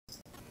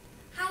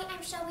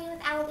I'm Shelby with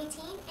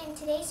Owlbeteen, and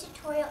today's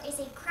tutorial is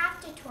a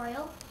craft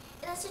tutorial.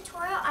 In this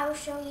tutorial, I will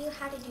show you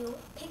how to do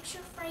picture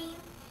frame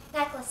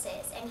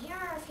necklaces, and here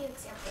are a few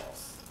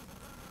examples.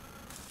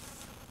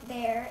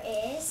 There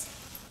is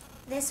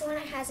this one.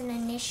 It has an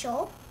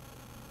initial,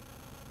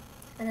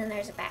 and then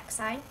there's a back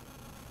side.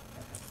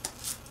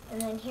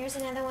 And then here's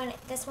another one.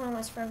 This one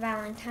was for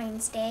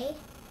Valentine's Day,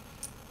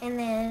 and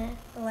then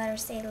the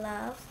letters say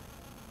love.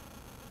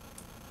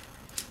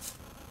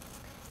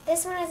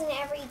 This one is an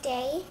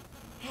everyday.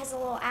 It has a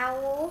little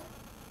owl,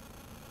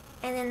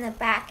 and then the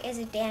back is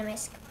a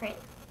damask print.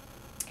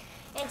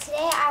 And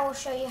today I will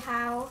show you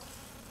how,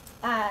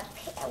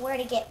 where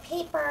to get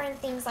paper and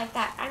things like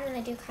that. I'm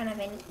going to do kind of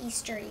an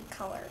Eastery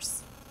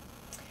colors.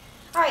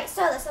 Alright,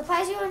 so the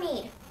supplies you will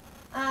need.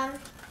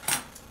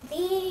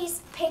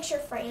 These picture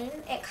frame,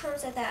 it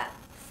comes with a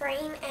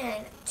frame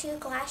and 2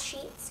 glass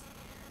sheets.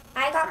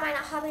 I got mine at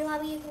Hobby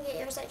Lobby. You can get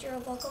yours at your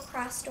local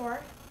craft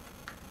store.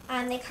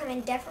 They come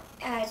in different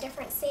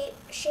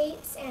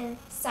shapes and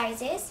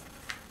sizes,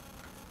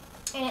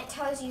 and it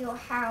tells you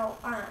how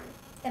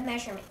the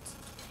measurement.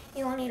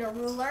 You will need a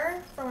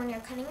ruler for when you're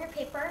cutting your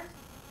paper,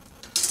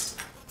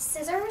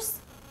 scissors,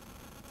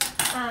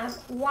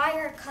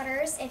 wire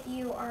cutters if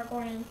you are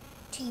going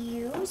to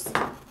use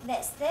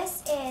this.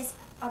 This is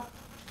a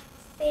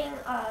thing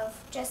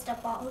of just a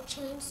ball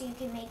chain, so you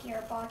can make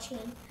your ball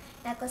chain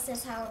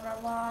necklaces however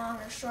long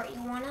or short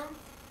you want them.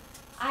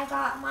 I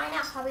got mine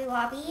at Hobby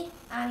Lobby.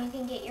 You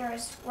can get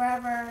yours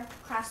wherever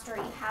craft store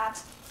you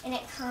have, and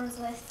it comes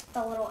with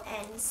the little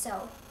ends,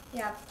 so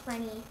you have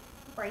plenty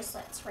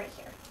bracelets right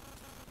here.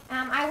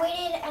 I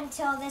waited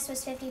until this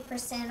was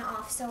 50%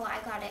 off, so I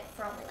got it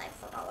for only like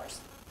 $4.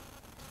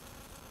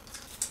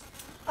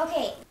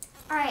 Okay,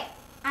 alright,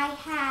 I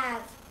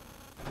have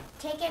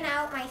taken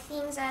out my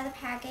things out of the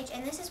package,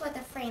 and this is what the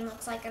frame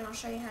looks like, and I'll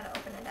show you how to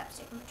open it up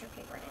so you can put your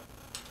paper in it.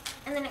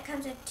 And then it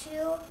comes with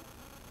 2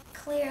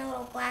 clear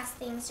little glass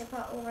things to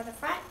put over the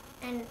front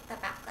and the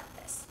back like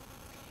this.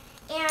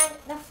 And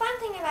the fun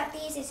thing about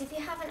these is if you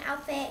have an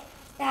outfit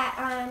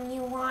that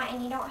you want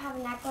and you don't have a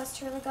necklace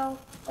to really go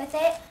with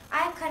it,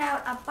 I've cut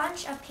out a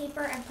bunch of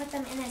paper and put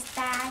them in this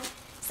bag.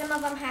 Some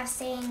of them have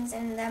sayings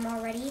in them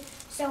already,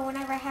 so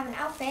whenever I have an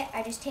outfit,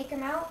 I just take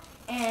them out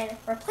and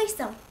replace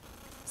them.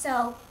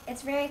 So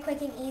it's very quick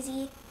and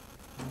easy,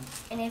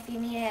 and if you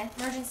need an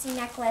emergency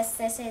necklace,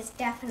 this is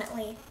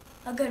definitely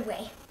a good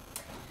way.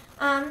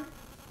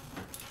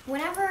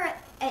 Whenever,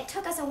 it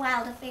took us a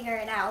while to figure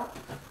it out,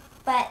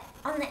 but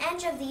on the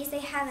edge of these, they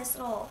have this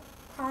little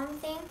prong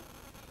thing.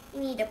 You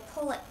need to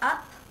pull it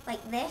up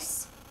like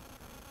this,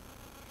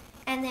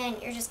 and then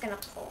you're just going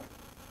to pull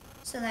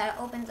so that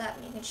it opens up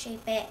and you can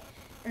shape it.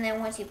 And then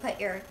once you put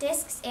your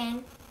discs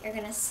in, you're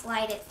going to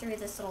slide it through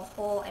this little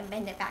hole and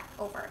bend it back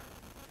over.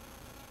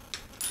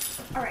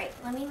 Alright,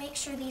 let me make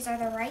sure these are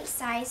the right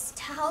size.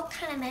 To help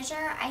kind of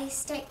measure, I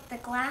stick the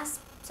glass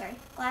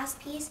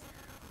piece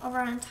over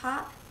on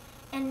top.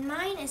 And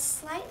mine is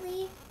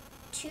slightly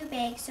too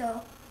big,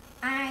 so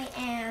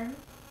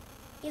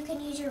you can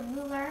use your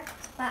ruler,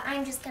 but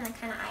I'm just going to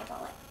kind of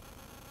eyeball it.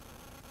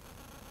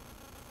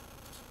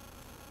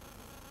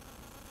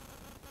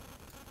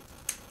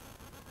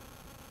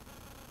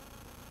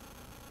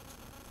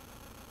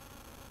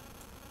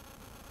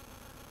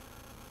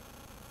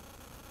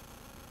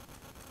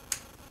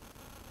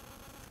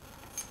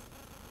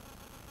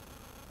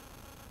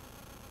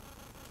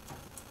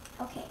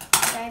 Okay,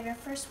 so I have your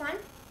first one.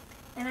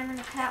 Then I'm going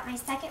to cut out my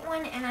second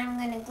one, and I'm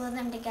going to glue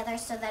them together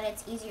so that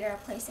it's easier to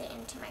place it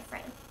into my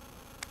frame.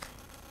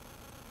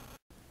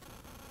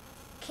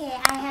 Okay,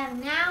 I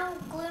have now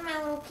glued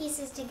my little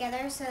pieces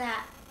together so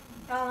that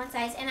they're all one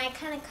size, and I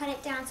kind of cut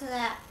it down so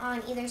that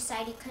on either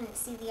side you couldn't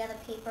see the other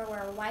paper where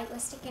white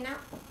was sticking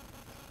out.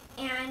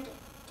 And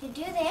to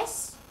do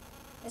this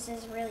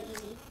is really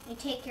easy. You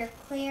take your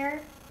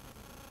clear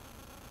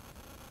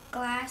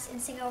glass and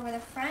stick it over the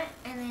front,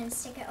 and then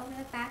stick it over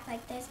the back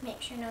like this.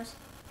 Make sure no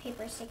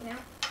paper is sticking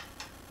out.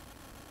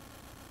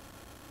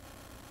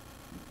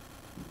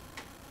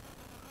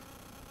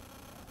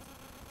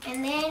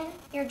 And then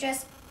you're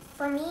just,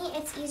 for me,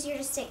 it's easier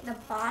to stick the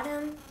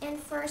bottom in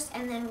first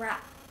and then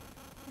wrap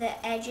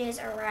the edges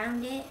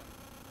around it.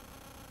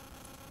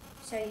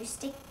 So you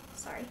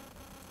slide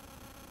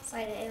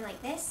it in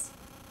like this.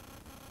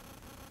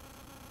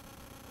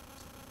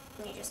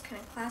 And you just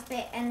kind of clasp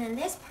it. And then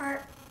this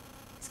part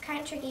is kind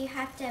of tricky. You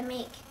have to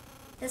make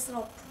this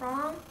little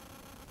prong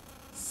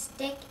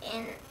stick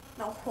in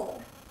the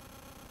hole.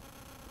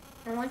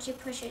 And once you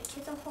push it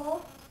to the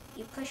hole,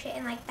 you push it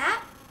in like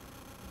that,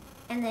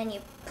 and then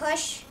you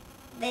push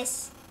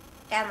this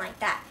down like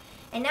that.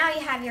 And now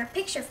you have your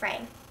picture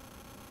frame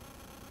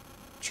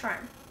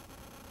charm.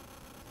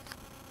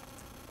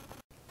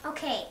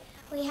 Okay,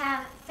 we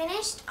have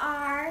finished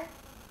our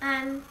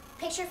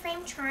picture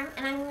frame charm,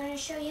 and I'm going to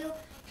show you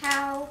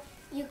how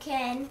you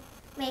can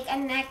make a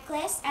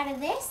necklace out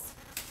of this,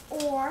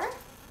 or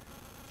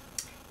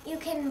you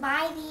can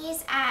buy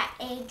these at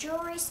a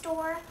jewelry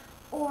store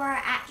or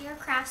at your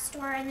craft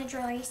store in the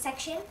jewelry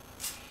section.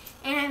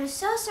 And I'm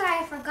so sorry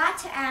I forgot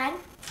to add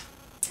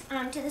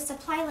to the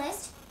supply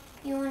list,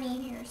 you will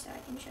need here, so I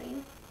can show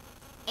you,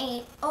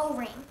 a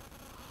O-ring.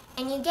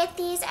 And you get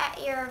these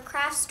at your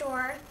craft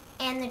store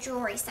and the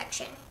jewelry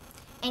section.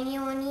 And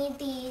you will need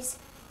these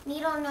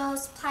needle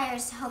nose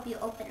pliers to help you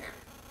open them.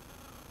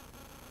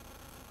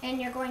 And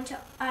you're going to,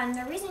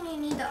 the reason you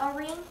need the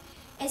O-ring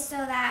is so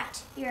that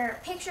your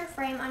picture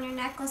frame on your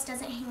necklace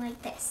doesn't hang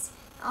like this.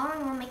 The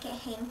O-ring will make it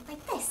hang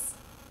like this.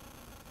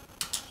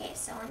 Okay,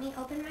 so let me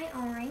open my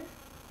O-ring.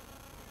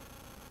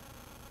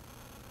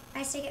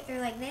 I stick it through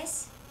like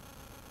this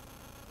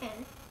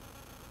and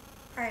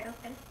pry it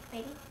open,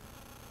 maybe.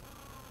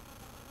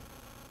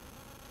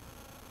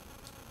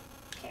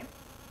 Okay,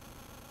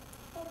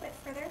 a little bit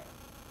further.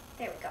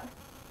 There we go.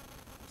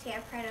 See, I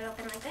pried it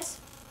open like this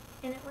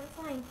and it went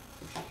flying.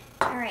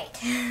 All right,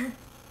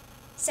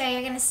 so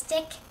you're gonna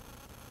stick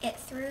it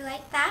through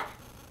like that.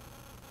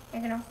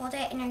 You're gonna hold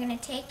it and you're gonna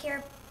take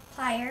your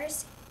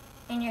pliers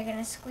and you're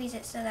gonna squeeze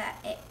it so that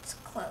it's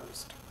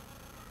closed,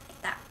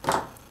 like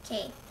that.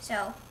 Okay,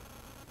 so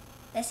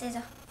this is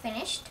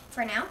finished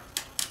for now.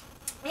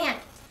 And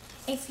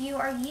if you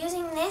are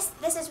using this,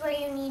 this is where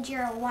you need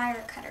your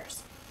wire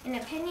cutters. And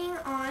depending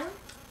on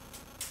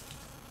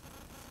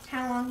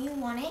how long you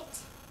want it,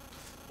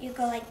 you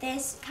go like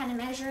this, kind of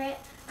measure it.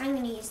 I'm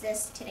gonna use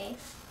this today.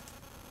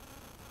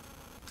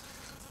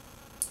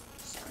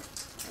 So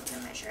I'm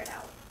gonna measure it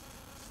out.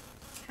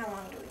 How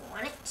long do we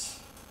want it?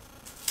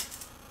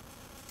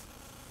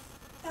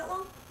 That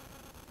long?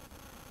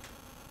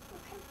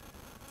 Okay.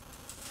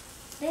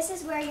 This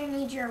is where you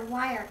need your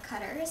wire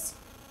cutters,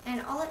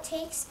 and all it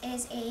takes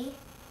is a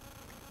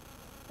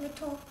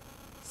little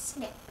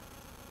snip.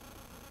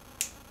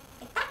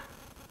 Like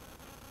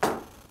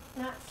that.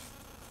 Not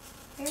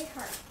very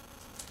hard.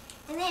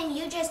 And then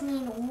you just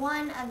need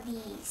one of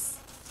these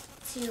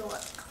to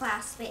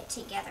clasp it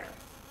together.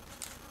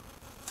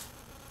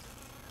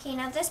 Okay,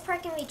 now this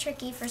part can be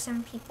tricky for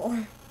some people.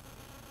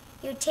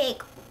 You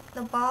take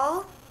the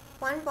ball,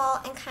 one ball,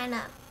 and kind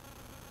of,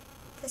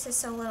 this is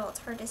so little, it's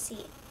hard to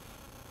see.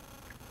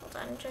 Hold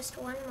on just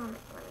one moment,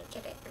 let me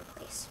get it in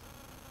place.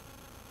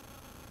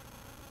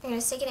 You're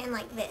gonna stick it in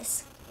like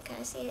this. You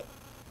kind of see it?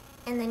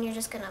 And then you're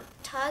just gonna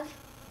tug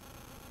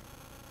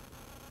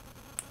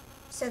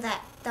so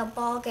that the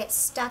ball gets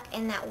stuck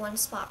in that one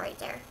spot right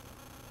there.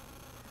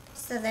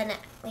 So then it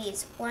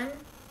leaves one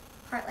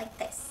part like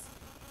this.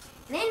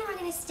 And then we're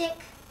gonna stick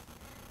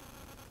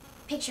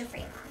picture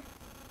frame on.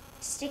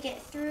 Stick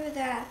it through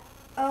the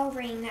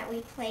O-ring that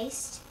we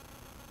placed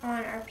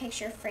on our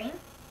picture frame,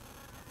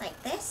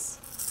 like this.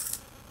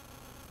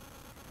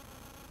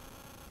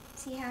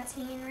 See how it's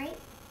hanging right?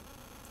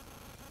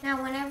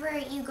 Now whenever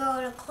you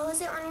go to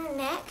close it on your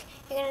neck,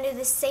 you're gonna do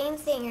the same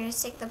thing. You're gonna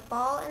stick the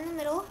ball in the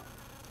middle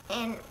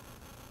and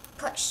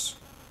push,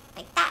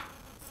 like that.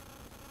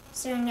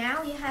 So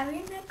now you have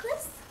your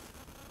necklace.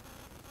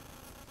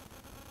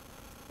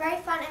 Very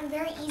fun and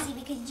very easy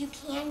because you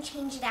can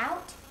change it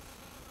out.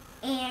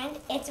 And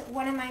it's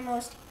one of my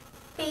most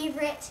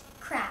favorite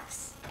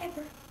crafts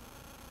ever.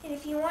 And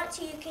if you want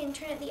to, you can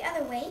turn it the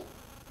other way.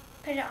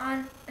 Put it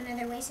on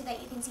another way so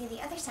that you can see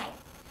the other side.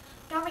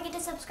 Don't forget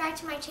to subscribe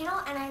to my channel,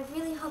 and I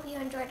really hope you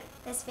enjoyed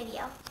this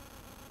video.